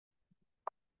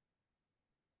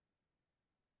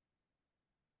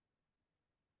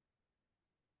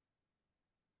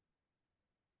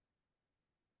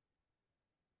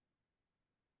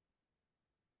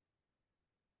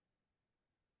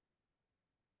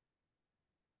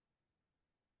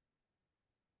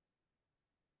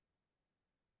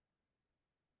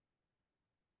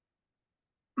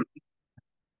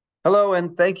Hello,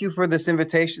 and thank you for this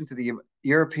invitation to the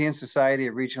European Society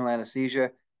of Regional Anesthesia.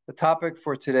 The topic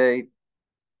for today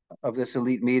of this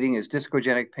elite meeting is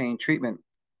discogenic pain treatment.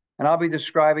 And I'll be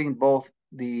describing both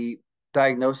the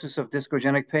diagnosis of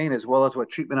discogenic pain as well as what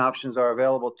treatment options are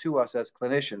available to us as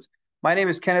clinicians. My name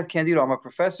is Kenneth Candido. I'm a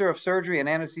professor of surgery and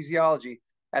anesthesiology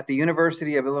at the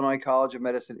University of Illinois College of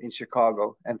Medicine in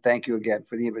Chicago. And thank you again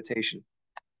for the invitation.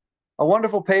 A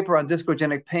wonderful paper on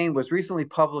discogenic pain was recently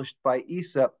published by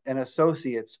ESRA and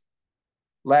Associates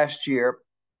last year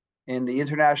in the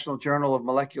International Journal of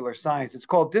Molecular Science. It's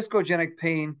called Discogenic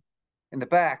Pain in the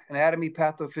Back, Anatomy,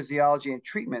 Pathophysiology, and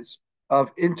Treatments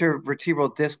of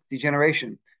Intervertebral Disc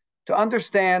Degeneration. To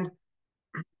understand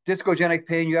discogenic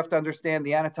pain, you have to understand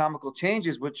the anatomical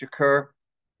changes which occur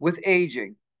with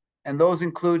aging. And those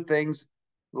include things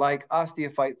like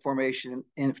osteophyte formation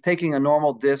in taking a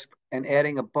normal disc and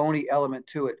adding a bony element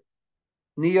to it,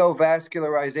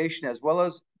 neovascularization, as well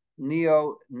as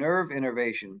neo-nerve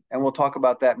innervation, and we'll talk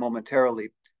about that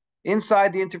momentarily.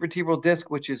 Inside the intervertebral disc,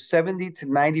 which is 70 to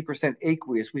 90%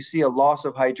 aqueous, we see a loss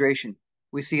of hydration.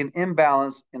 We see an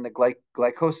imbalance in the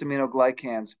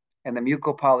glycosaminoglycans and the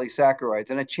mucopolysaccharides,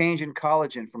 and a change in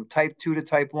collagen from type 2 to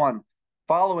type 1,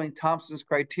 following Thompson's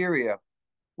criteria,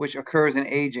 which occurs in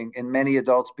aging in many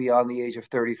adults beyond the age of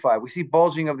 35. We see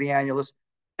bulging of the annulus,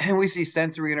 and we see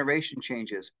sensory innervation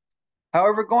changes.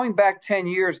 However, going back 10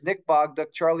 years, Nick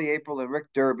Bogduch, Charlie April, and Rick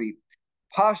Derby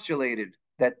postulated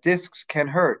that discs can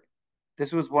hurt.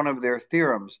 This was one of their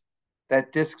theorems,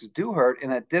 that discs do hurt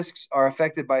and that discs are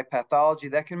affected by pathology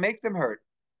that can make them hurt.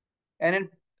 And in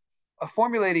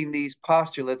formulating these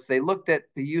postulates, they looked at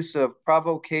the use of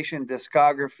provocation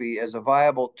discography as a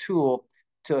viable tool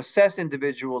to assess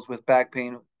individuals with back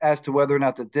pain as to whether or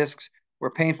not the discs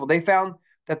were painful. They found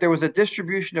that there was a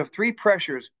distribution of three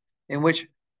pressures in which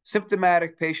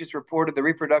symptomatic patients reported the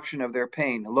reproduction of their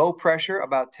pain. Low pressure,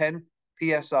 about 10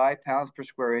 psi, pounds per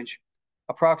square inch,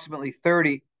 approximately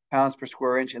 30 pounds per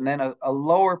square inch, and then a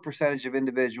lower percentage of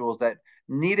individuals that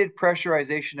needed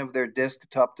pressurization of their disc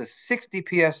to up to 60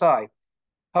 psi.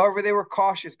 However, they were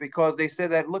cautious because they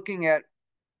said that looking at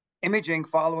imaging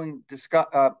following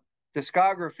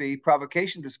discography,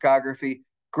 provocation discography,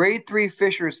 grade 3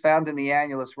 fissures found in the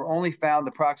annulus were only found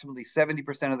approximately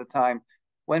 70% of the time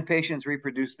when patients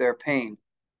reproduced their pain.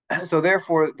 So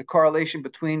therefore, the correlation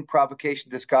between provocation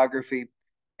discography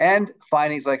and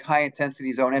findings like high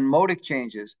intensity zone and modic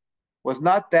changes was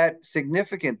not that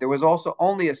significant. There was also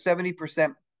only a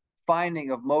 70%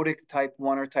 finding of modic type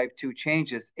 1 or type 2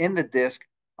 changes in the disc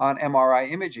on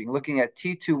MRI imaging, looking at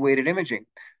T2 weighted imaging.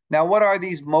 Now, what are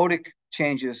these modic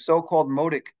changes, so-called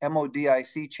modic,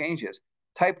 M-O-D-I-C changes?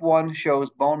 Type 1 shows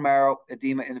bone marrow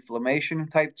edema inflammation.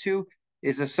 Type 2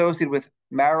 is associated with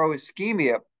marrow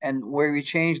ischemia, and where we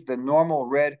change the normal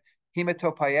red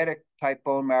hematopoietic type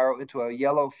bone marrow into a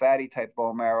yellow fatty type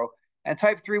bone marrow. And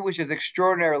type 3, which is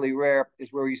extraordinarily rare,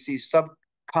 is where you see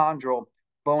subchondral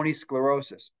bony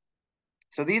sclerosis.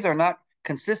 So these are not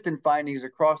consistent findings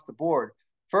across the board.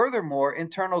 Furthermore,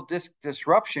 internal disc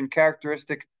disruption,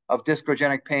 characteristic of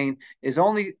discogenic pain, is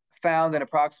only found in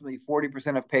approximately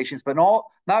 40% of patients, but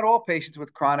not all patients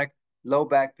with chronic low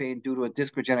back pain due to a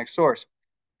discogenic source.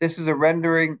 This is a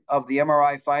rendering of the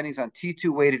MRI findings on T2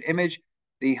 weighted image.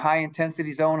 The high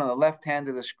intensity zone on the left hand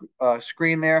of the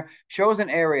screen there shows an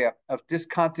area of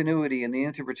discontinuity in the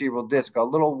intervertebral disc, a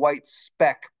little white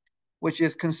speck, which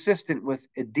is consistent with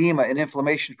edema and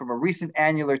inflammation from a recent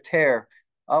annular tear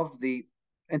of the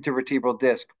intervertebral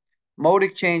disc.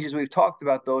 Modic changes, we've talked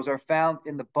about those, are found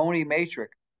in the bony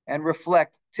matrix and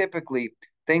reflect typically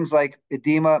things like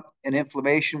edema and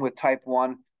inflammation with type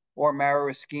 1 or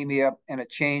marrow ischemia and a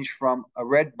change from a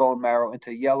red bone marrow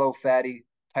into yellow fatty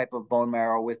type of bone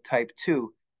marrow with type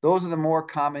 2. Those are the more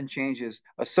common changes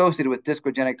associated with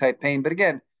discogenic type pain, but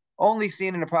again, only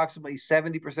seen in approximately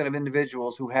 70% of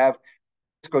individuals who have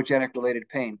discogenic related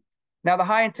pain. Now, the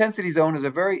high intensity zone is a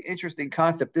very interesting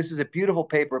concept. This is a beautiful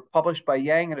paper published by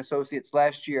Yang and Associates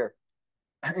last year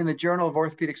in the Journal of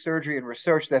Orthopedic Surgery and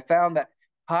Research that found that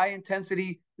high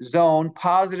intensity zone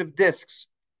positive discs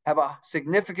have a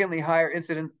significantly higher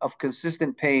incidence of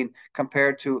consistent pain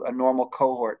compared to a normal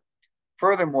cohort.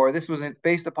 Furthermore, this was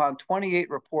based upon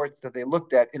 28 reports that they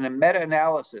looked at in a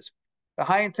meta-analysis. The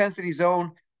high intensity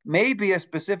zone may be a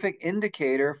specific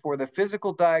indicator for the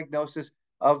physical diagnosis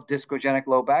of discogenic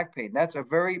low back pain. That's a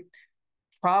very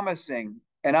promising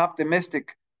and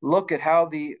optimistic look at how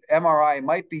the MRI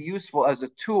might be useful as a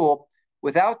tool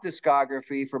without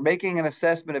discography for making an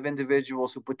assessment of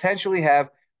individuals who potentially have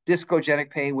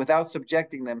discogenic pain without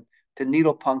subjecting them to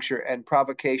needle puncture and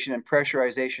provocation and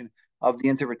pressurization of the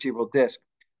intervertebral disc.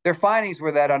 Their findings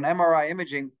were that on MRI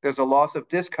imaging, there's a loss of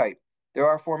disc height. There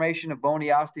are formation of bony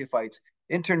osteophytes,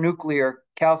 internuclear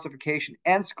calcification,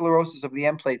 and sclerosis of the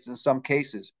end plates in some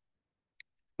cases.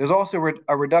 There's also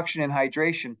a reduction in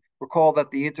hydration. Recall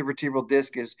that the intervertebral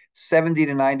disc is 70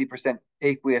 to 90%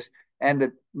 aqueous, and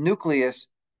the nucleus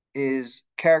is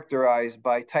characterized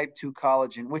by type 2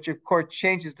 collagen, which of course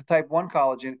changes to type 1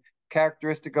 collagen,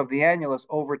 characteristic of the annulus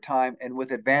over time and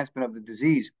with advancement of the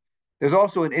disease. There's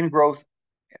also an ingrowth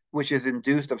which is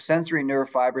induced of sensory nerve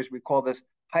fibers. We call this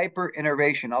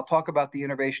hyperinnervation. I'll talk about the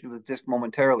innervation of the disc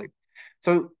momentarily.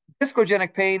 So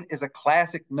discogenic pain is a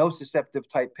classic nociceptive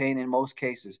type pain in most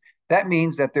cases. That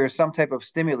means that there's some type of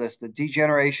stimulus, the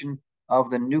degeneration of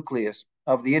the nucleus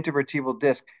of the intervertebral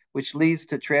disc, which leads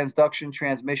to transduction,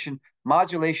 transmission,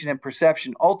 modulation, and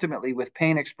perception, ultimately with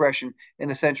pain expression in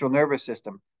the central nervous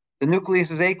system. The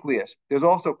nucleus is aqueous. There's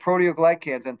also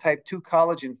proteoglycans and type 2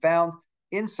 collagen found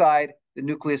inside the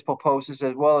nucleus pulposus,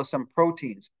 as well as some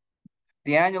proteins.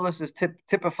 The annulus is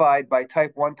typified by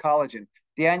type 1 collagen.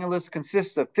 The annulus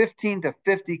consists of 15 to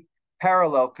 50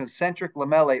 parallel concentric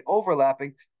lamellae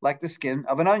overlapping like the skin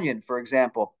of an onion, for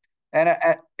example, and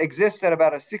exists at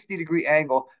about a 60-degree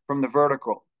angle from the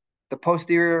vertical. The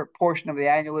posterior portion of the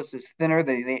annulus is thinner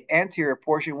than the anterior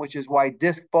portion, which is why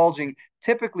disc bulging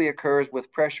typically occurs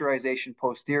with pressurization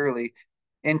posteriorly,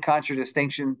 in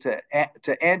contradistinction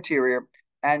to anterior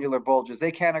annular bulges.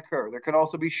 They can occur. There can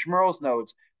also be Schmerl's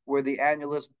nodes, where the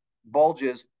annulus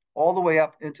bulges all the way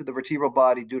up into the vertebral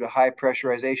body due to high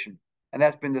pressurization. And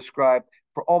that's been described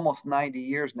for almost 90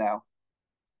 years now.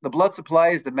 The blood supply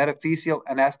is the metaphyseal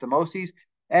anastomoses,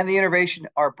 and the innervation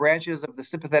are branches of the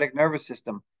sympathetic nervous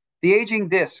system. The aging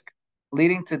disc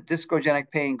leading to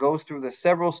discogenic pain goes through the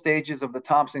several stages of the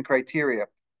Thompson criteria.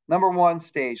 Number 1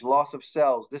 stage, loss of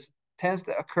cells. This tends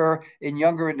to occur in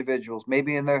younger individuals,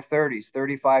 maybe in their 30s,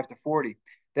 35 to 40.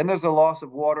 Then there's a loss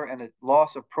of water and a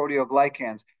loss of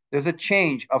proteoglycans. There's a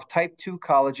change of type 2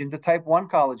 collagen to type 1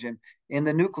 collagen in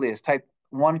the nucleus. Type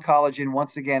 1 collagen,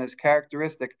 once again, is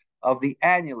characteristic of the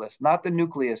annulus, not the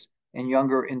nucleus in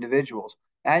younger individuals.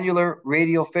 Annular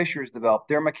radial fissures develop.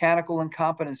 There are mechanical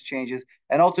incompetence changes,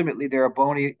 and ultimately there are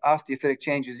bony osteophytic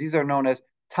changes. These are known as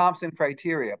Thompson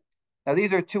criteria. Now,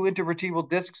 these are 2 intervertebral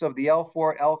discs of the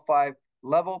L4, L5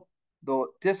 level. The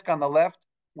disc on the left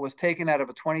was taken out of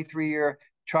a 23-year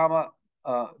trauma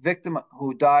victim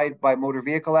who died by motor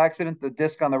vehicle accident. The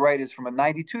disc on the right is from a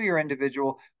 92-year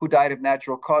individual who died of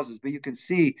natural causes. But you can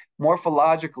see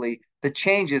morphologically the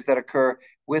changes that occur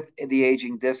with the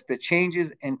aging disc, the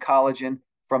changes in collagen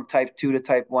from type 2 to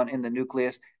type 1 in the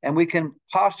nucleus. And we can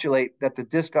postulate that the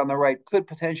disc on the right could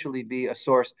potentially be a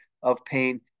source of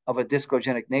pain of a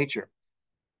discogenic nature.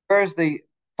 Where's the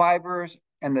fibers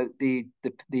and the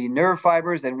nerve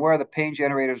fibers, and where are the pain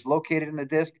generators located in the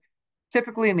disc?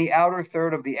 Typically in the outer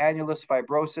third of the annulus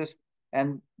fibrosus,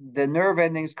 and the nerve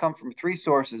endings come from 3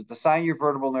 sources: the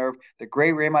sinovertebral nerve, the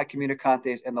gray rami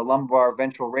communicantes, and the lumbar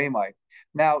ventral rami.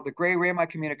 Now, the gray rami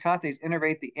communicantes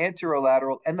innervate the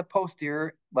anterolateral and the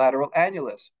posterior lateral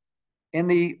annulus. In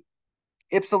the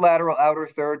ipsilateral outer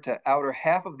third to outer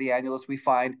half of the annulus, we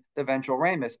find the ventral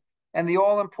ramus. And the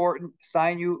all-important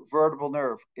sinovertebral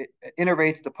nerve, it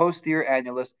innervates the posterior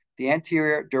annulus, the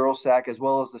anterior dural sac, as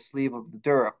well as the sleeve of the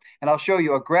dura. And I'll show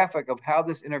you a graphic of how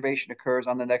this innervation occurs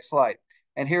on the next slide.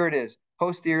 And here it is.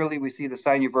 Posteriorly, we see the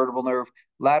sinovertebral nerve,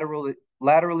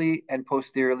 laterally and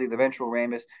posteriorly, the ventral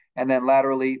ramus, and then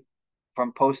laterally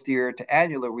from posterior to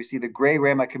annular, we see the gray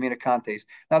rami communicantes.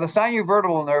 Now, the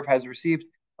sinovertebral nerve has received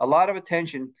a lot of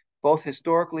attention, both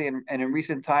historically and in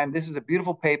recent time. This is a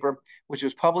beautiful paper which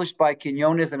was published by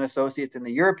Kenneth and Associates in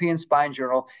the European Spine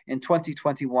Journal in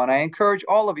 2021. I encourage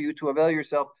all of you to avail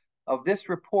yourself of this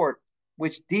report,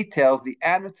 which details the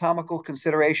anatomical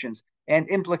considerations and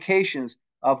implications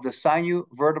of the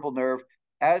sinovertebral nerve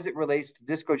as it relates to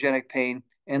discogenic pain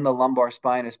in the lumbar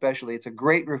spine especially. It's a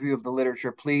great review of the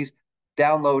literature. Please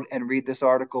download and read this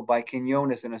article by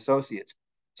Kenneth and Associates.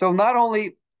 So not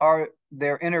only are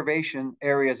there innervation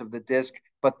areas of the disc,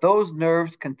 but those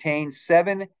nerves contain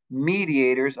 7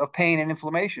 mediators of pain and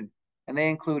inflammation, and they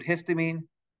include histamine,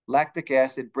 lactic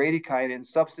acid, bradykinin,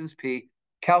 substance P,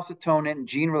 calcitonin,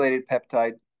 gene-related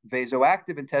peptide,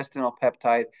 vasoactive intestinal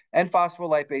peptide, and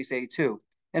phospholipase A2.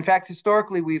 In fact,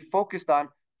 historically, we've focused on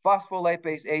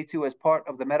phospholipase A2 as part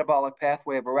of the metabolic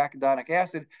pathway of arachidonic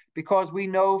acid because we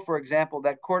know, for example,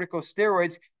 that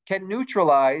corticosteroids can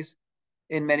neutralize,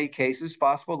 in many cases,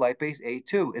 phospholipase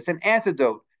A2. It's an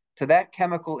antidote to that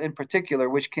chemical in particular,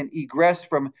 which can egress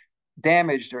from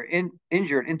damaged or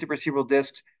injured intervertebral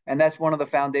discs, and that's one of the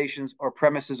foundations or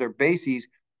premises or bases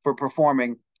for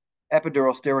performing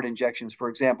epidural steroid injections, for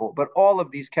example. But all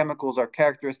of these chemicals are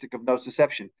characteristic of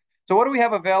nociception. So what do we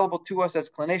have available to us as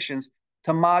clinicians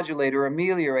to modulate or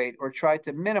ameliorate or try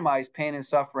to minimize pain and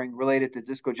suffering related to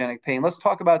discogenic pain? Let's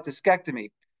talk about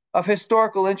discectomy. Of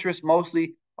historical interest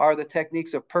mostly are the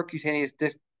techniques of percutaneous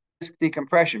disc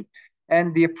decompression.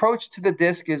 And the approach to the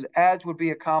disc is as would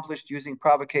be accomplished using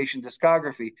provocation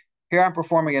discography. Here I'm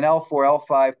performing an L4,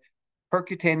 L5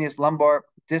 percutaneous lumbar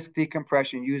disc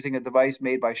decompression using a device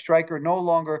made by Stryker, no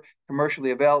longer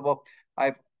commercially available.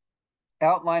 I've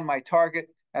outlined my target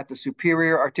at the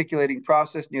superior articulating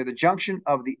process near the junction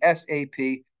of the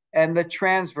SAP and the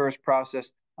transverse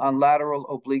process on lateral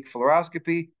oblique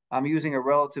fluoroscopy. I'm using a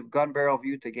relative gun barrel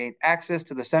view to gain access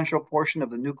to the central portion of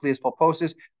the nucleus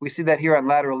pulposus. We see that here on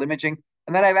lateral imaging.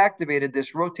 And then I've activated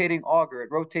this rotating auger.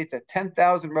 It rotates at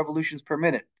 10,000 revolutions per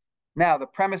minute. Now, the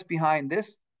premise behind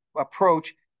this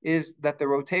approach is that the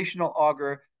rotational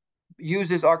auger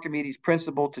uses Archimedes'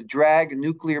 principle to drag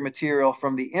nuclear material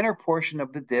from the inner portion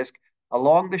of the disc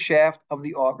along the shaft of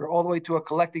the auger all the way to a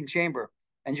collecting chamber.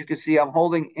 And you can see I'm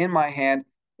holding in my hand,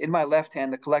 in my left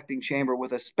hand, the collecting chamber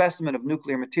with a specimen of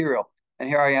nuclear material. And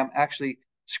here I am actually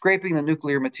scraping the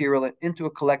nuclear material into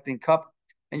a collecting cup.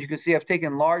 And you can see I've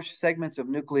taken large segments of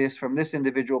nucleus from this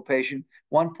individual patient,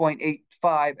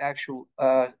 1.85 actual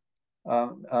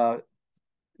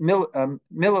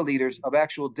milliliters of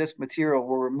actual disc material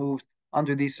were removed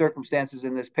under these circumstances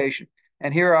in this patient.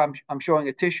 And here I'm showing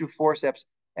a tissue forceps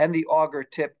and the auger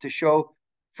tip to show,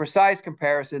 for size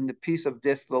comparison, the piece of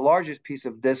disc, the largest piece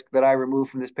of disc that I removed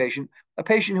from this patient, a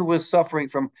patient who was suffering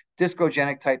from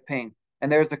discogenic type pain. And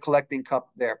there's the collecting cup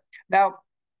there. Now,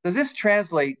 does this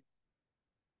translate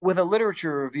with a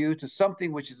literature review to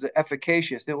something which is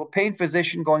efficacious? The pain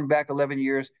physician going back 11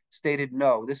 years stated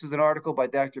no. This is an article by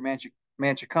Dr.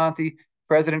 Manchicanti,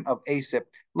 president of ASIP,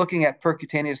 looking at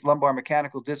percutaneous lumbar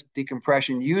mechanical disc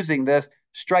decompression using this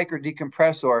Stryker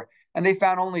decompressor. And they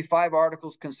found only 5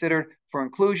 articles considered for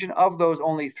inclusion. Of those,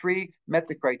 only 3 met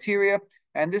the criteria.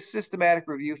 And this systematic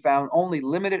review found only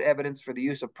limited evidence for the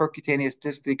use of percutaneous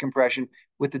disc decompression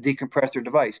with the decompressor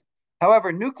device.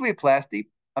 However, nucleoplasty,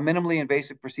 a minimally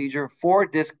invasive procedure for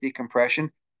disc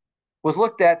decompression, was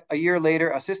looked at a year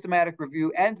later, a systematic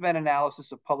review and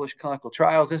meta-analysis of published clinical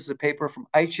trials. This is a paper from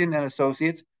Eichin and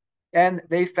Associates, and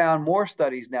they found more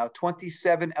studies now,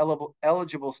 27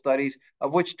 eligible studies,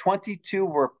 of which 22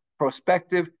 were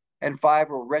prospective and 5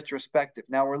 were retrospective.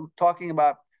 Now we're talking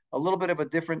about a little bit of a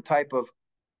different type of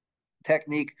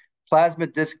technique, plasma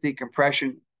disc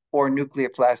decompression or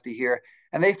nucleoplasty here.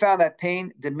 And they found that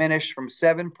pain diminished from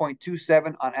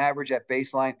 7.27 on average at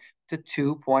baseline to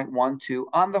 2.12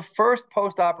 on the first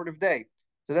postoperative day.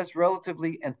 So that's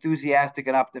relatively enthusiastic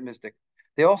and optimistic.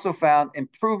 They also found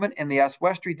improvement in the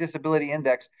Oswestry Disability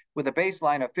Index with a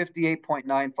baseline of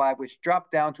 58.95, which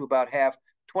dropped down to about half,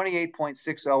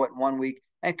 28.60 at 1 week,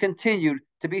 and continued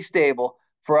to be stable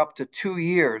for up to 2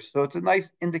 years. So it's a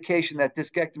nice indication that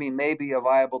discectomy may be a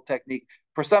viable technique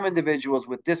for some individuals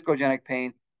with discogenic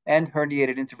pain and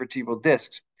herniated intervertebral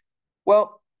discs.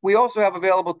 Well, we also have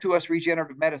available to us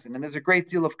regenerative medicine, and there's a great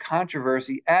deal of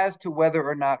controversy as to whether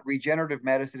or not regenerative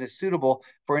medicine is suitable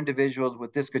for individuals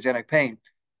with discogenic pain.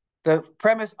 The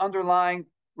premise underlying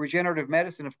regenerative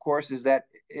medicine, of course, is that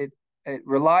it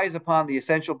relies upon the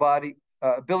essential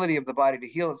ability of the body to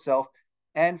heal itself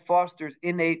and fosters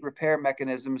innate repair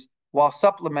mechanisms while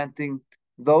supplementing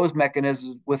those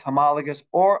mechanisms with homologous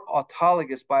or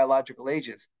autologous biological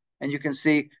agents. And you can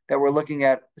see that we're looking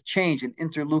at a change in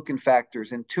interleukin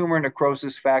factors and tumor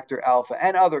necrosis factor alpha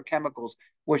and other chemicals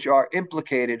which are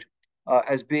implicated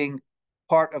as being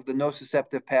part of the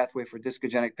nociceptive pathway for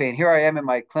discogenic pain. Here I am in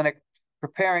my clinic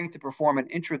preparing to perform an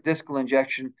intradiscal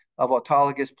injection of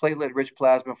autologous platelet-rich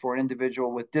plasma for an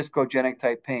individual with discogenic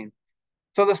type pain.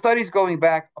 So the study's going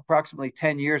back approximately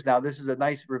 10 years now. This is a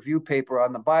nice review paper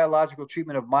on the biological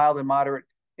treatment of mild and moderate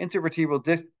intervertebral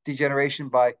disc degeneration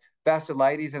by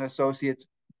Basilides and Associates,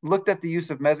 looked at the use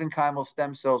of mesenchymal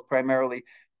stem cells primarily,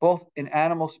 both in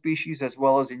animal species as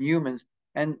well as in humans,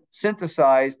 and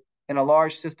synthesized in a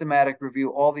large systematic review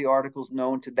all the articles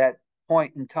known to that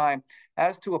point in time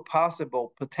as to a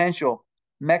possible potential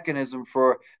mechanism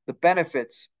for the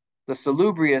benefits, the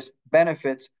salubrious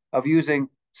benefits of using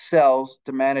cells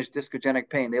to manage discogenic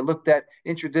pain. They looked at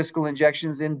intradiscal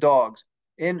injections in dogs,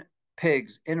 in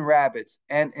pigs, in rabbits,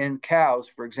 and in cows,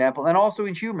 for example, and also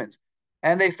in humans.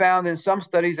 And they found in some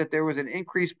studies that there was an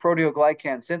increased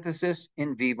proteoglycan synthesis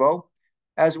in vivo,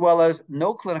 as well as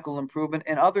no clinical improvement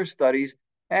in other studies,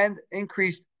 and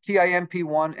increased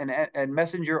TIMP1 and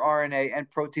messenger RNA and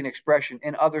protein expression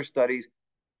in other studies,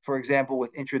 for example,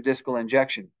 with intradiscal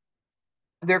injection.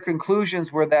 Their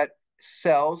conclusions were that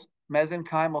cells,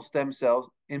 mesenchymal stem cells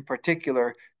in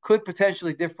particular, could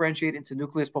potentially differentiate into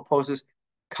nucleus pulposus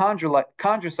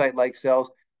chondrocyte-like cells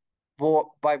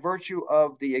by virtue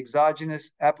of the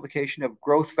exogenous application of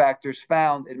growth factors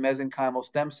found in mesenchymal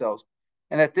stem cells,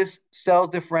 and that this cell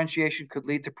differentiation could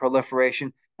lead to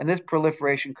proliferation, and this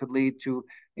proliferation could lead to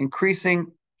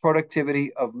increasing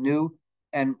productivity of new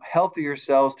and healthier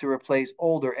cells to replace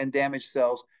older and damaged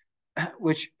cells,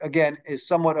 which again is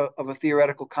somewhat of a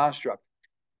theoretical construct.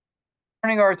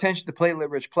 Turning our attention to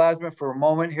platelet-rich plasma for a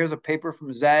moment, here's a paper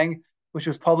from Zhang, which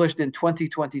was published in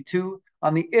 2022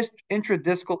 on the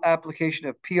intradiscal application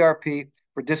of PRP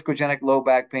for discogenic low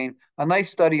back pain, a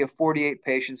nice study of 48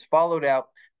 patients followed out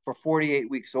for 48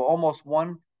 weeks, so almost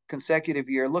one consecutive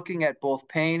year, looking at both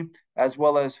pain as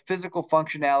well as physical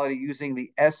functionality using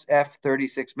the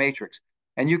SF36 matrix.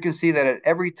 And you can see that at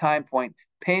every time point,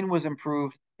 pain was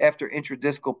improved after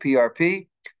intradiscal PRP,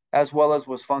 as well as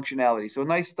was functionality. So a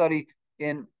nice study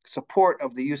in support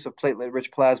of the use of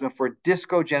platelet-rich plasma for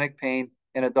discogenic pain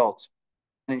in adults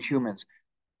and in humans.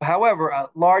 However, a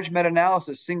large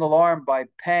meta-analysis, single-arm by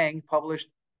Pang, published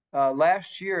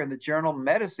last year in the journal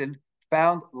Medicine,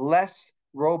 found less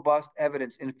robust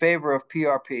evidence in favor of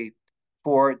PRP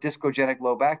for discogenic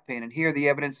low back pain. And here the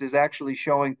evidence is actually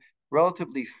showing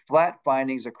relatively flat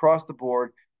findings across the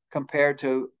board compared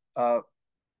to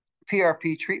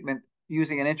PRP treatment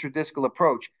using an intradiscal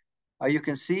approach. You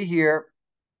can see here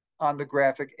on the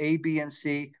graphic A, B, and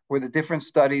C, where the different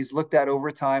studies looked at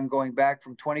over time going back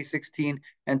from 2016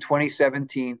 and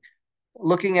 2017,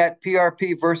 looking at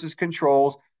PRP versus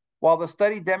controls. While the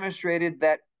study demonstrated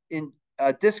that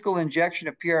discal injection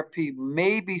of PRP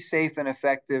may be safe and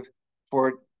effective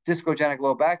for discogenic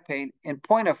low back pain, in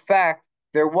point of fact,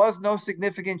 there was no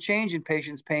significant change in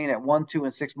patients' pain at 1, 2,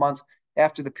 and 6 months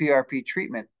after the PRP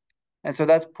treatment. And so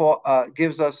that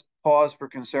gives us pause for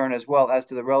concern as well as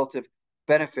to the relative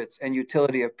benefits and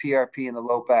utility of PRP in the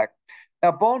low back.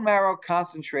 Now, bone marrow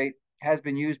concentrate has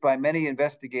been used by many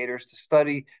investigators to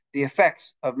study the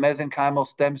effects of mesenchymal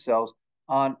stem cells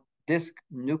on disc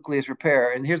nucleus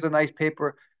repair. And here's a nice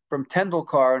paper from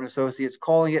Tendulkar and Associates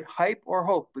calling it hype or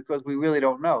hope, because we really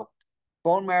don't know.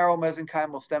 Bone marrow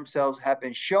mesenchymal stem cells have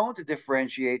been shown to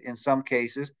differentiate in some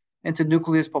cases into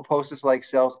nucleus pulposus-like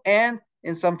cells, and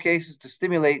in some cases to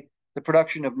stimulate the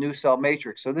production of new cell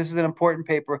matrix. So this is an important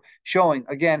paper showing,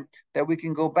 again, that we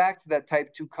can go back to that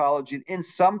type 2 collagen in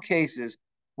some cases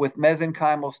with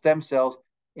mesenchymal stem cells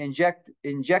injected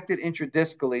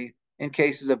intradiscally in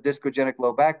cases of discogenic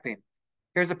low back pain.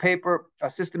 Here's a paper, a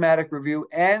systematic review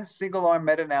and single-arm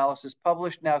meta-analysis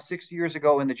published now 6 years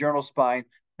ago in the journal Spine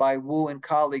by Wu and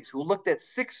colleagues, who looked at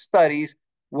 6 studies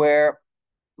where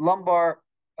lumbar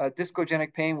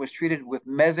discogenic pain was treated with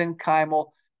mesenchymal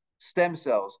stem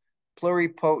cells,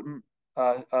 pluripotent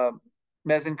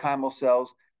mesenchymal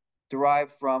cells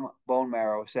derived from bone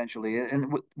marrow, essentially.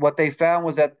 And what they found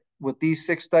was that with these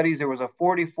 6 studies, there was a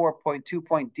 44.2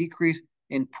 point decrease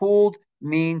in pooled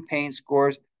mean pain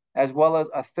scores, as well as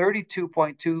a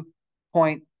 32.2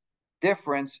 point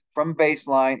difference from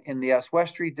baseline in the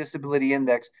Oswestry Disability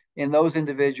Index in those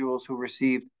individuals who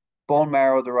received bone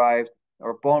marrow derived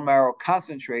or bone marrow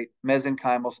concentrate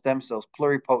mesenchymal stem cells,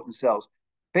 pluripotent cells.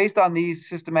 Based on these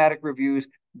systematic reviews,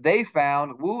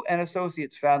 Wu and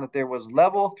Associates found that there was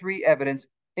level 3 evidence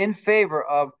in favor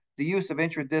of the use of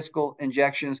intradiscal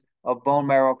injections of bone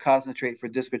marrow concentrate for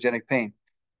discogenic pain.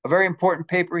 A very important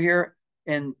paper here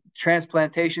in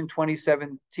Transplantation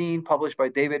 2017, published by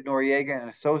David Noriega and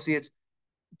Associates,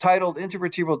 titled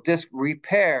Intervertebral Disc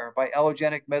Repair by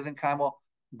Allogenic Mesenchymal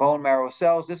Bone Marrow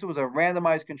Cells. This was a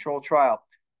randomized controlled trial,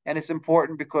 and it's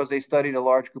important because they studied a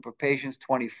large group of patients,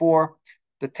 24.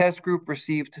 The test group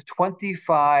received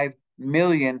 25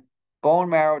 million bone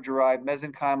marrow-derived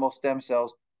mesenchymal stem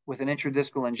cells with an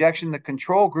intradiscal injection. The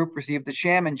control group received the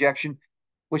sham injection,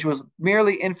 which was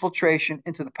merely infiltration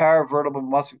into the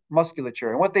paravertebral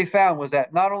musculature. And what they found was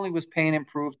that not only was pain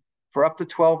improved for up to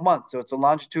 12 months, so it's a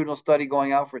longitudinal study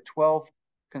going out for 12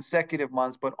 consecutive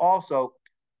months, but also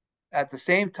at the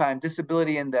same time,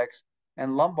 disability index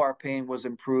and lumbar pain was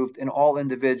improved in all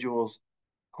individuals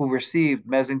who received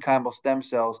mesenchymal stem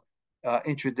cells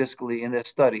intradiscally in this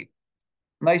study.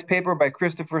 Nice paper by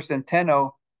Christopher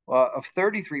Centeno of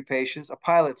 33 patients, a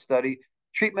pilot study,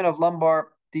 treatment of lumbar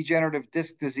degenerative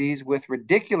disc disease with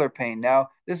radicular pain. Now,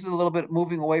 this is a little bit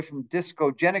moving away from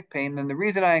discogenic pain. And the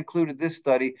reason I included this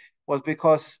study was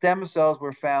because stem cells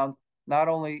were found not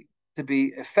only to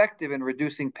be effective in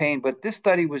reducing pain, but this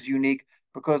study was unique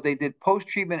because they did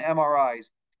post-treatment MRIs.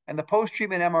 And the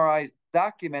post-treatment MRIs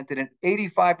documented that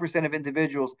 85% of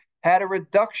individuals had a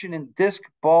reduction in disc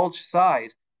bulge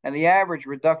size. and the average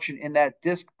reduction in that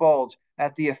disc bulge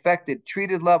at the affected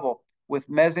treated level with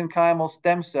mesenchymal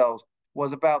stem cells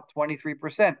was about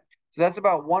 23%. So that's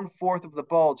about 1/4 of the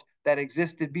bulge that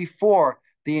existed before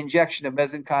the injection of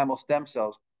mesenchymal stem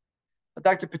cells.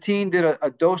 Dr. Patin did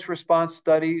a dose response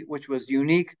study, which was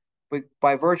unique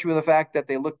by virtue of the fact that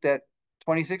they looked at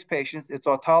 26 patients. It's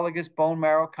autologous bone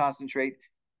marrow concentrate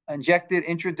injected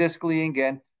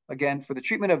intradiscally again for the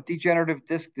treatment of degenerative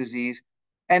disc disease.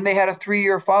 And they had a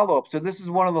 3-year follow-up. So this is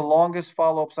one of the longest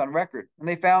follow-ups on record. And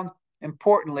they found,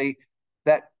 importantly,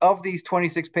 that of these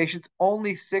 26 patients,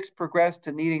 only 6 progressed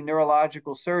to needing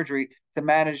neurological surgery to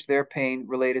manage their pain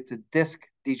related to disc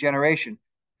degeneration.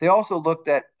 They also looked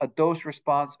at a dose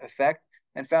response effect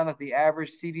and found that the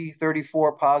average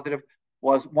CD34 positive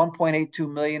was 1.82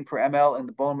 million per ml in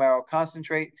the bone marrow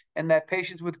concentrate, and that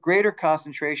patients with greater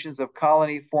concentrations of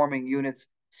colony forming units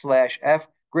 /F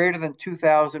greater than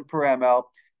 2,000 per ml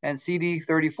and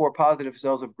CD34 positive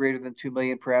cells of greater than 2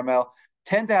 million per ml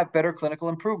tend to have better clinical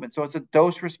improvement. So it's a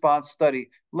dose response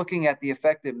study looking at the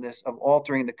effectiveness of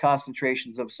altering the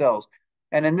concentrations of cells.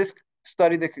 And in this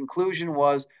study, the conclusion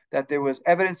was that there was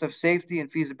evidence of safety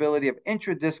and feasibility of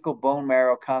intradiscal bone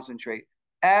marrow concentrate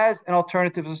as an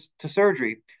alternative to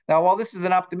surgery. Now, while this is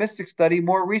an optimistic study,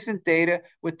 more recent data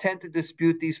would tend to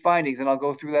dispute these findings, and I'll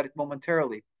go through that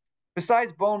momentarily.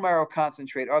 Besides bone marrow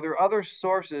concentrate, are there other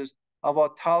sources of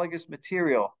autologous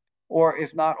material, or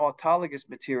if not autologous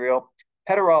material,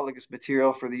 heterologous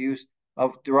material for the use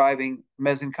of deriving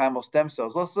mesenchymal stem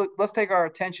cells? Let's turn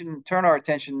our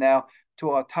attention now to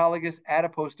autologous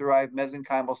adipose-derived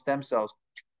mesenchymal stem cells.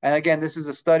 And again, this is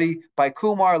a study by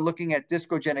Kumar looking at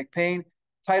discogenic pain,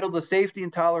 titled The Safety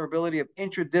and Tolerability of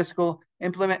Intradiscal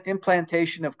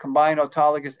Implantation of Combined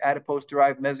Autologous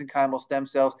Adipose-Derived Mesenchymal Stem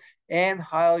Cells and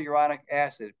Hyaluronic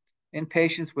Acid in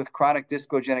Patients with Chronic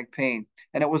Discogenic Pain.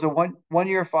 And it was a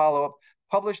one-year follow-up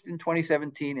published in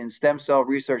 2017 in Stem Cell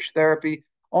Research Therapy.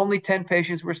 Only 10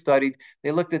 patients were studied.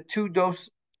 They looked at 2 dose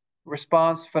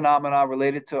response phenomena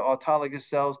related to autologous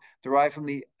cells derived from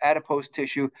the adipose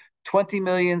tissue, 20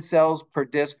 million cells per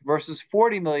disc versus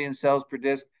 40 million cells per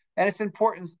disc. And it's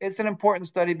an important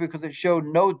study because it showed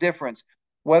no difference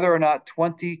whether or not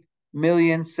 20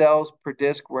 million cells per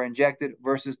disc were injected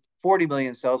versus 40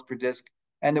 million cells per disc,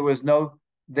 and there was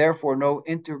therefore no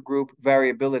intergroup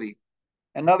variability.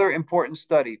 Another important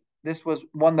study, this was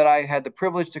one that I had the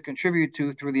privilege to contribute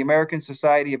to through the American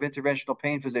Society of Interventional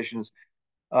Pain Physicians.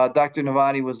 Dr.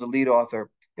 Navani was the lead author.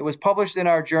 It was published in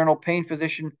our journal, Pain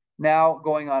Physician, now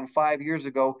going on 5 years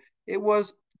ago. It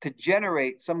was to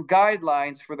generate some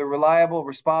guidelines for the reliable,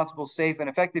 responsible, safe, and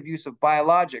effective use of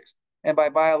biologics. And by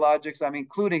biologics, I'm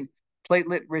including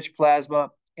platelet-rich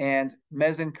plasma and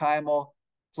mesenchymal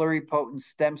pluripotent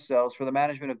stem cells for the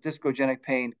management of discogenic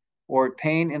pain or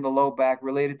pain in the low back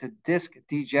related to disc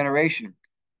degeneration.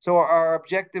 So our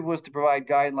objective was to provide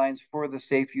guidelines for the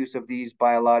safe use of these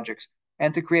biologics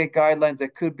and to create guidelines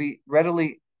that could be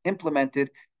readily implemented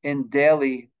in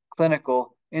daily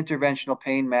clinical interventional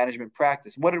pain management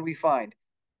practice. What did we find?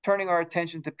 Turning our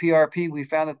attention to PRP, we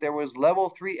found that there was level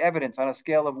 3 evidence on a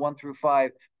scale of 1 through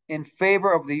 5 in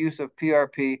favor of the use of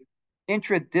PRP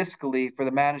intradiscally for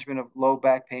the management of low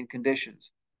back pain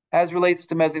conditions. As relates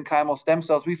to mesenchymal stem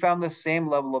cells, we found the same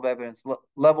level of evidence,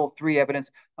 level 3 evidence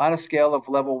on a scale of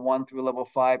level 1 through level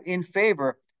 5 in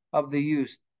favor of the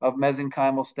use of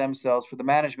mesenchymal stem cells for the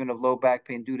management of low back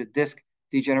pain due to disc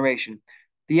degeneration.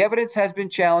 The evidence has been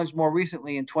challenged more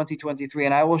recently in 2023,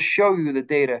 and I will show you the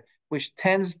data, which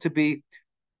tends to be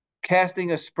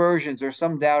casting aspersions or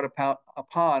some doubt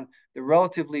upon the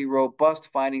relatively robust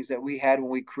findings that we had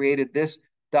when we created this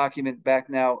document back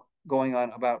now going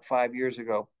on about 5 years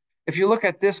ago. If you look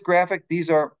at this graphic, these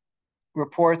are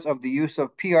reports of the use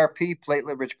of PRP,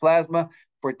 platelet-rich plasma,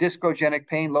 for discogenic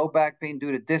pain, low back pain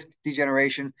due to disc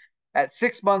degeneration at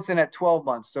 6 months and at 12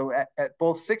 months. So at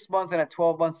both 6 months and at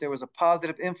 12 months, there was a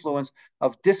positive influence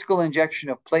of discal injection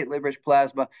of platelet-rich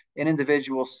plasma in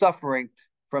individuals suffering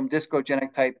from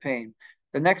discogenic type pain.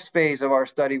 The next phase of our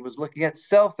study was looking at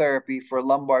cell therapy for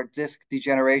lumbar disc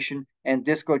degeneration and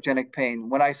discogenic pain.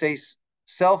 When I say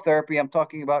cell therapy, I'm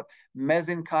talking about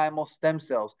mesenchymal stem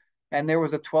cells. And there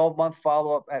was a 12-month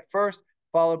follow-up at first,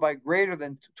 followed by greater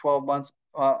than 12 months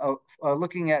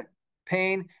looking at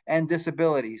pain and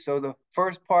disability. So the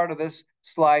first part of this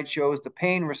slide shows the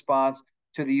pain response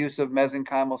to the use of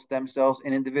mesenchymal stem cells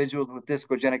in individuals with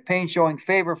discogenic pain, showing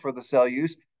favor for the cell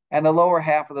use. And the lower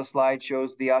half of the slide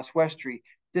shows the Oswestry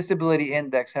Disability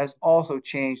Index has also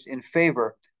changed in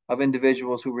favor of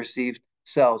individuals who received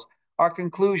cells. Our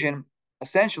conclusion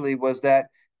essentially was that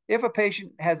If a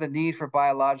patient has a need for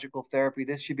biological therapy,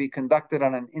 this should be conducted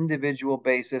on an individual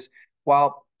basis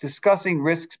while discussing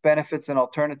risks, benefits, and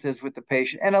alternatives with the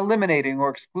patient and eliminating or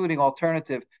excluding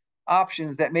alternative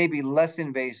options that may be less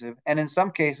invasive and in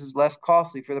some cases less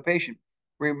costly for the patient.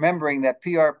 Remembering that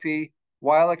PRP,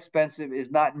 while expensive, is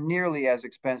not nearly as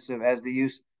expensive as the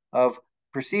use of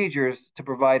procedures to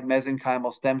provide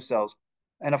mesenchymal stem cells.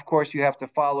 And of course, you have to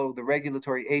follow the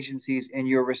regulatory agencies in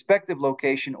your respective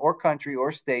location or country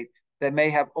or state that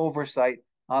may have oversight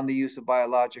on the use of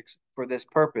biologics for this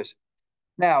purpose.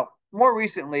 Now, more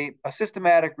recently, a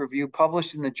systematic review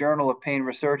published in the Journal of Pain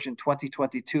Research in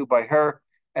 2022 by her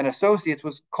and associates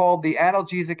was called The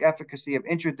Analgesic Efficacy of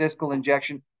Intradiscal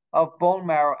Injection of Bone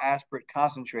Marrow Aspirate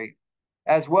Concentrate,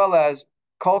 as well as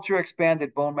culture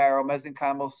expanded bone marrow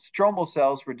mesenchymal stromal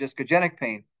cells for discogenic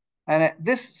pain. And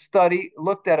this study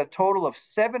looked at a total of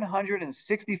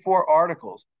 764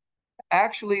 articles.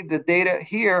 Actually, the data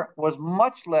here was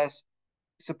much less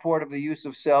support of the use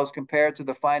of cells compared to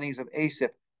the findings of ASIP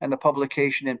and the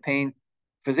publication in Pain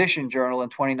Physician Journal in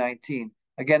 2019.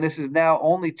 Again, this is now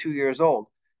only 2 years old.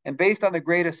 And based on the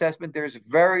grade assessment, there's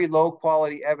very low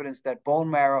quality evidence that bone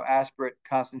marrow aspirate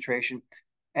concentration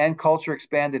and culture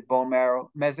expanded bone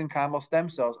marrow mesenchymal stem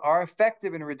cells are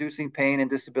effective in reducing pain and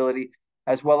disability,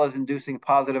 as well as inducing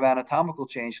positive anatomical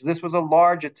change. So this was a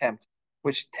large attempt,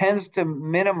 which tends to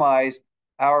minimize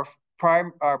our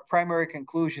primary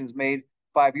conclusions made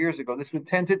 5 years ago. This would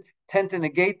tend to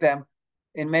negate them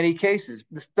in many cases.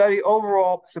 The study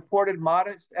overall supported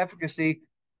modest efficacy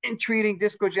in treating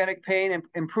discogenic pain and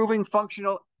improving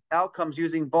functional outcomes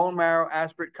using bone marrow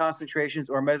aspirate concentrations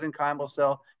or mesenchymal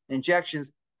cell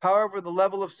injections. However, the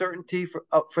level of certainty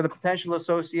for the potential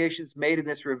associations made in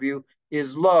this review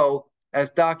is low, as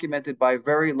documented by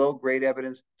very low-grade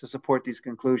evidence to support these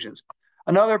conclusions.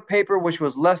 Another paper which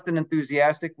was less than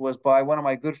enthusiastic was by one of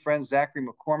my good friends, Zachary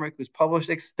McCormick, who's published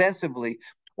extensively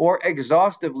or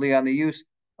exhaustively on the use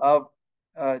of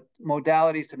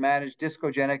modalities to manage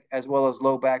discogenic as well as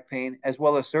low back pain, as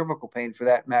well as cervical pain for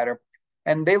that matter.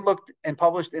 And they looked and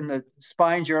published in the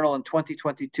Spine Journal in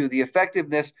 2022 the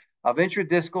effectiveness of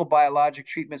intradiscal biologic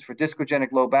treatments for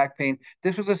discogenic low back pain.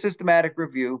 This was a systematic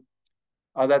review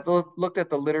that looked at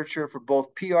the literature for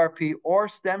both PRP or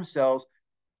stem cells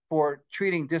for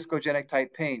treating discogenic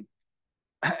type pain.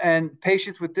 And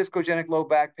patients with discogenic low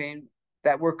back pain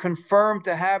that were confirmed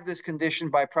to have this condition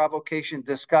by provocation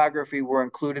discography were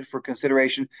included for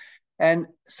consideration. And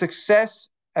success,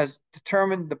 as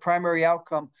determined, the primary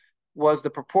outcome was the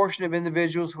proportion of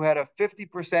individuals who had a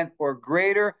 50% or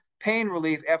greater pain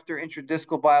relief after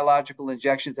intradiscal biological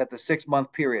injections at the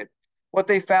 6-month period. What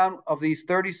they found of these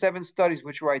 37 studies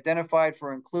which were identified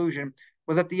for inclusion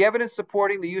was that the evidence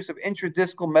supporting the use of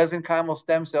intradiscal mesenchymal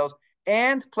stem cells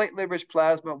and platelet-rich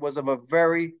plasma was of a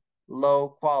very low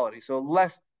quality, so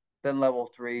less than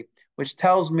level 3, which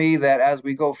tells me that as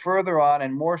we go further on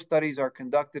and more studies are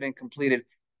conducted and completed,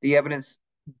 the evidence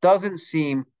doesn't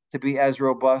seem to be as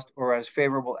robust or as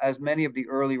favorable as many of the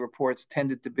early reports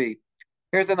tended to be.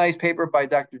 Here's a nice paper by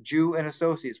Dr. Ju and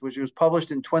Associates, which was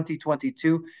published in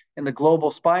 2022 in the Global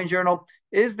Spine Journal.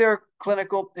 Is there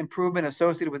clinical improvement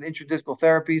associated with intradiscal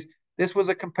therapies? This was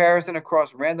a comparison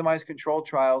across randomized controlled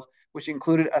trials, which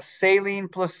included a saline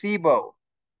placebo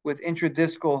with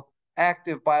intradiscal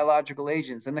active biological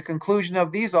agents. And the conclusion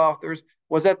of these authors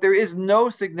was that there is no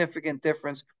significant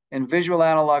difference in visual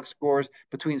analog scores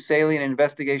between saline and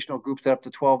investigational groups at up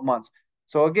to 12 months.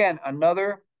 So again,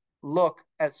 another look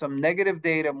at some negative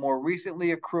data more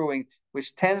recently accruing,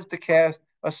 which tends to cast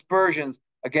aspersions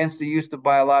against the use of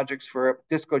biologics for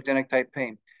discogenic type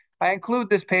pain. I include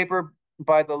this paper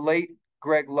by the late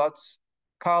Greg Lutz,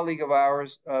 colleague of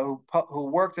ours who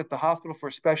worked at the Hospital for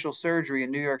Special Surgery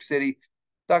in New York City.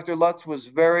 Dr. Lutz was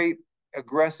very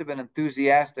aggressive and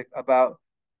enthusiastic about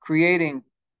creating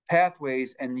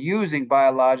pathways and using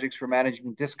biologics for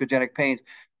managing discogenic pains.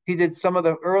 He did some of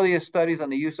the earliest studies on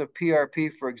the use of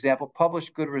PRP, for example,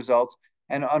 published good results.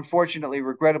 And unfortunately,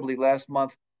 regrettably, last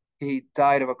month, he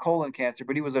died of a colon cancer,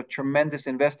 but he was a tremendous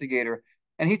investigator.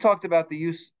 And he talked about the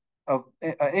use of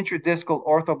intradiscal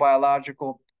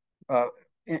orthobiological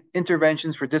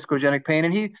interventions for discogenic pain.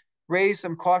 And he raised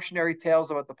some cautionary tales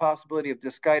about the possibility of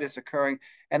discitis occurring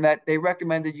and that they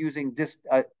recommended using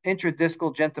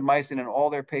intradiscal gentamicin in all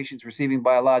their patients receiving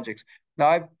biologics. Now,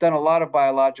 I've done a lot of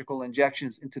biological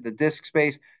injections into the disc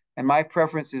space, and my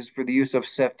preference is for the use of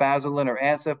cefazolin or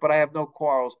Ancef, but I have no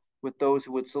quarrels with those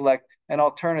who would select an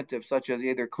alternative, such as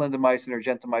either clindamycin or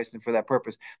gentamicin for that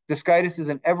purpose. Discitis is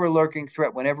an ever-lurking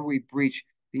threat whenever we breach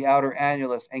the outer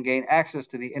annulus and gain access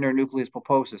to the inner nucleus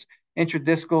pulposus.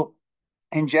 Intradiscal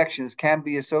injections can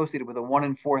be associated with a 1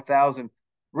 in 4,000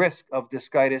 risk of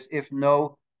discitis if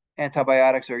no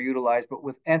antibiotics are utilized. But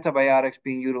with antibiotics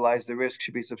being utilized, the risk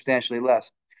should be substantially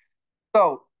less.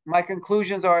 So my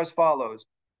conclusions are as follows.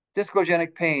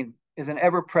 Discogenic pain is an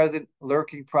ever-present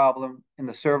lurking problem in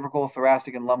the cervical,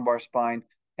 thoracic, and lumbar spine,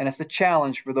 and it's a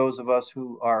challenge for those of us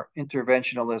who are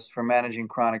interventionalists for managing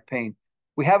chronic pain.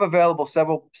 We have available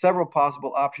several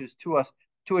possible options to us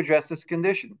to address this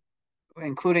condition,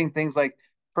 including things like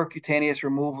percutaneous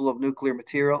removal of nuclear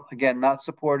material, again, not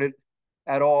supported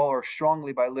at all or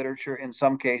strongly by literature in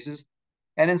some cases.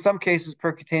 And in some cases,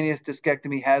 percutaneous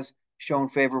discectomy has shown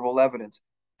favorable evidence.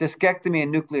 Discectomy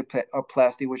and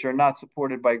nucleoplasty, which are not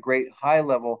supported by great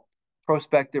high-level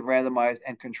prospective randomized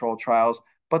and controlled trials,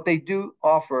 but they do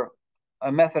offer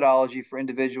a methodology for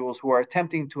individuals who are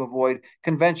attempting to avoid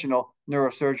conventional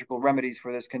neurosurgical remedies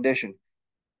for this condition.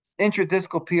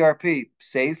 Intradiscal PRP,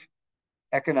 safe,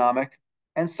 economic,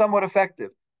 and somewhat effective.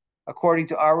 According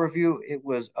to our review, it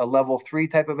was a level 3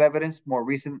 type of evidence. More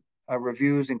recent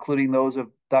reviews, including those of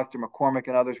Dr. McCormick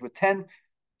and others, would tend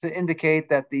to indicate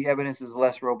that the evidence is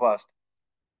less robust.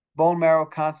 Bone marrow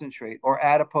concentrate or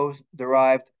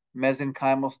adipose-derived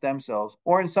mesenchymal stem cells,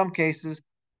 or in some cases,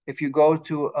 if you go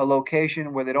to a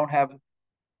location where they don't have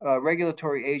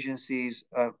regulatory agencies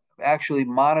actually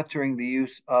monitoring the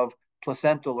use of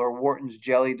placental or Wharton's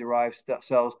jelly-derived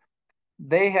cells,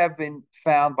 they have been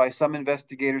found by some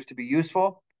investigators to be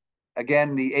useful.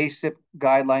 Again, the ACIP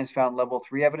guidelines found level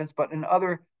 3 evidence, but in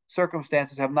other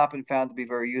circumstances have not been found to be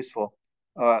very useful.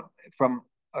 From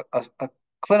a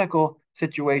clinical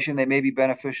situation, they may be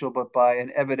beneficial, but by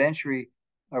an evidentiary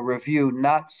review,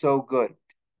 not so good.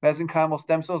 Mesenchymal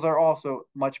stem cells are also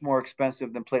much more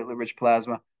expensive than platelet-rich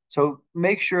plasma. So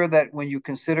make sure that when you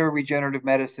consider regenerative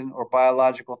medicine or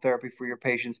biological therapy for your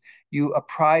patients, you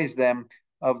apprise them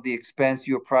of the expense,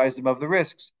 you apprise them of the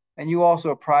risks, and you also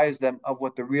apprise them of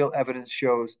what the real evidence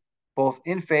shows, both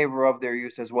in favor of their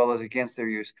use as well as against their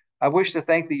use. I wish to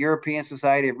thank the European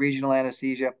Society of Regional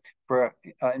Anesthesia for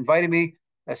inviting me,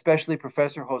 especially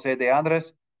Professor Jose de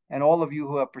Andres, and all of you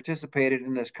who have participated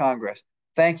in this Congress.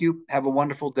 Thank you. Have a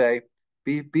wonderful day.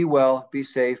 Be well, be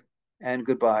safe, and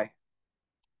goodbye.